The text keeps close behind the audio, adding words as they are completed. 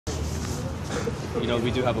You know,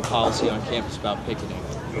 we do have a policy on campus about picketing.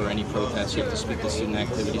 For any protest, you have to speak to student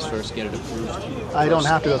activities first, get it approved. I don't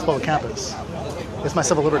have to. That's public campus. It's my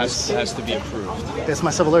civil liberties. It has to be approved. It's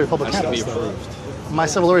my civil liberty public campus. It has to be approved. My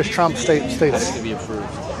civil liberties trump states. It has to be approved.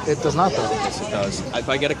 It does not, though. Yes, it does. If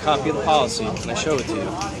I get a copy of the policy and I show it to you,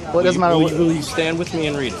 well, it doesn't matter. Will you stand with me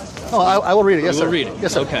and read it? Oh, I will read it. Yes, sir. You will read it?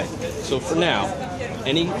 Yes, sir. Okay. So for now,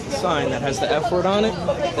 any sign that has the F word on it,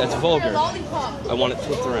 that's vulgar, I want it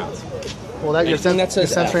flipped around. Well, you're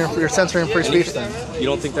censoring free speech then. You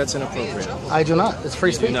don't think that's inappropriate? I do not. It's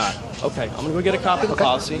free speech. You do not. Okay, I'm going to go get a copy of the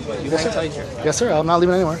policy. You hang tight here. Yes, sir. I'm not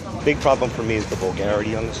leaving anywhere. Big problem for me is the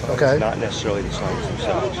vulgarity on the signs, not necessarily the signs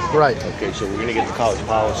themselves. Right. Okay, so we're going to get the college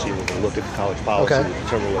policy, and we're going to look at the college policy to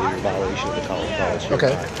determine whether you're in violation of the college policy.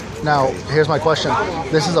 Okay. Now, here's my question.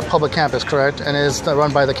 This is a public campus, correct? And it is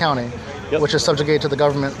run by the county, which is subjugated to the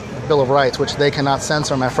government Bill of Rights, which they cannot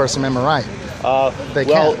censor my First Amendment right. They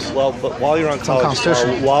can't. Well, but while you're on college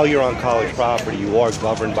property, you are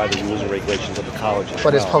governed by the rules and regulations of the college.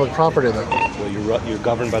 But it's public property, though. Well, you're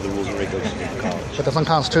governed by the rules and regulations of the college. But that's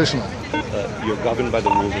unconstitutional. You're governed by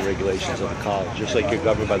the rules and regulations of the college, just like you're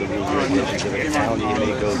governed by the rules and regulations of the town you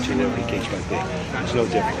may go to, whatever the case might be. It's no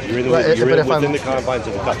different. You're within the confines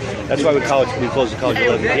of the college. That's why we close the college at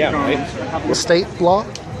 11 p.m., right? State law?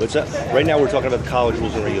 What's that? Right now, we're talking about the college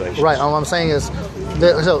rules and regulations. Right. All I'm saying is,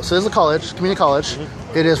 so this is a college, community college.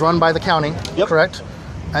 It is run by the county, correct?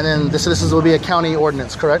 And then this would be a county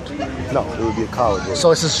ordinance, correct? No, it would be a college ordinance. So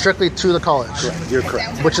this is strictly to the college. Correct. You're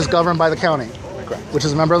correct. Which is governed by the county. Correct. Which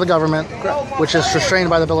is a member of the government. Correct. Which is restrained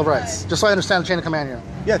by the Bill of Rights. Just so I understand the chain of command here.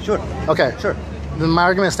 Yeah, sure. Okay. Sure. Then my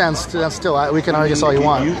argument stands still. We can argue this all you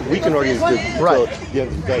want. We can argue this until the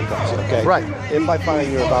end of the day comes, okay? Right. If I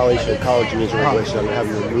find you're in violation of college rules and regulations, I'm going to have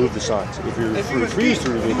you remove the signs. If you refuse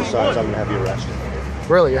to remove the signs, I'm going to have you arrested.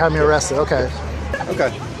 Really? You're having me arrested? Okay.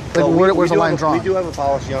 Okay. Well, where's the line drawn? We do have a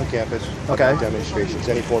policy on campus about demonstrations,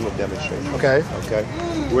 any form of demonstration. Okay. Okay.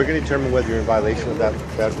 We're going to determine whether you're in violation of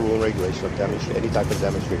that rule and regulation of any type of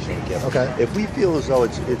demonstration on campus. Okay. If we feel as though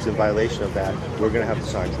it's in violation of that, we're going to have the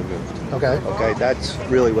signs removed. Okay. Okay. That's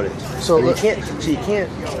really what it is. So you can't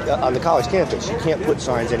on the college campus. You can't put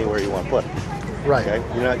signs anywhere you want to put them. Right.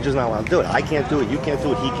 Okay. You're just not allowed to do it. I can't do it. You can't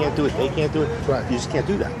do it. He can't do it. They can't do it. Right. You just can't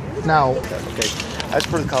do that. Now. Okay. As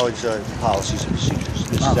per the college policies and procedures,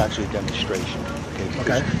 this is actually a demonstration.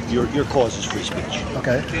 Okay. Your cause is free speech.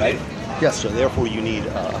 Okay. Right. Yes. So therefore, you need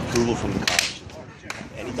approval from the college.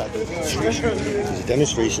 Any type of demonstration. Because a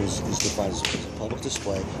demonstration is defined as a public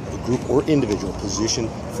display of a group or individual positioned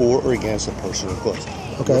for or against a person or cause.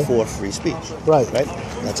 Okay. For free speech. Right. Right.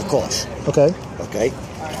 That's a cause. Okay. Okay.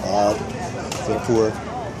 Therefore,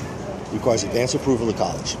 requires advance approval of the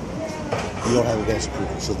college. You don't have advance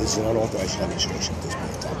approval, so this is an unauthorized demonstration at this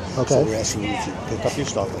point in time. Okay. So we're asking you to pick up your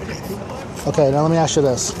stuff and leave. Okay, now let me ask you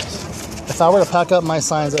this. If I were to pack up my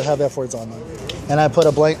signs that have F words on them, and I put I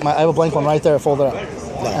have a blank one right there folded up.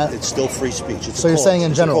 No, it's still free speech. It's so you're saying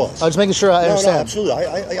in general? I was making sure I understand. No,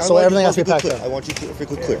 absolutely. So everything has to be packed up. I want you to be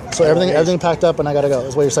clear. So everything packed up and I got to go,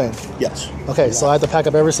 is what you're saying? Yes. Okay, so I have to pack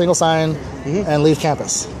up every single sign and leave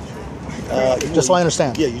campus. Just so I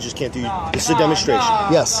understand. Yeah, you just can't do. This is a demonstration.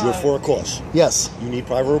 Yes. You're for a cause. Yes. You need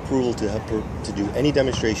prior approval to do any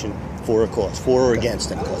demonstration for a cause, for or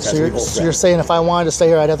against any cause. So you're saying if I wanted to stay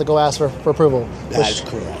here, I'd have to go ask for approval? That is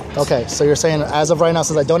correct. Okay, so you're saying as of right now,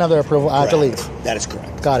 since I don't have their approval, I have to leave? That is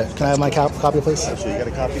correct. Got it. Can I have my copy, please? So you got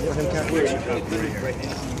a copy of him, Captain?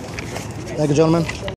 Thank you, gentlemen.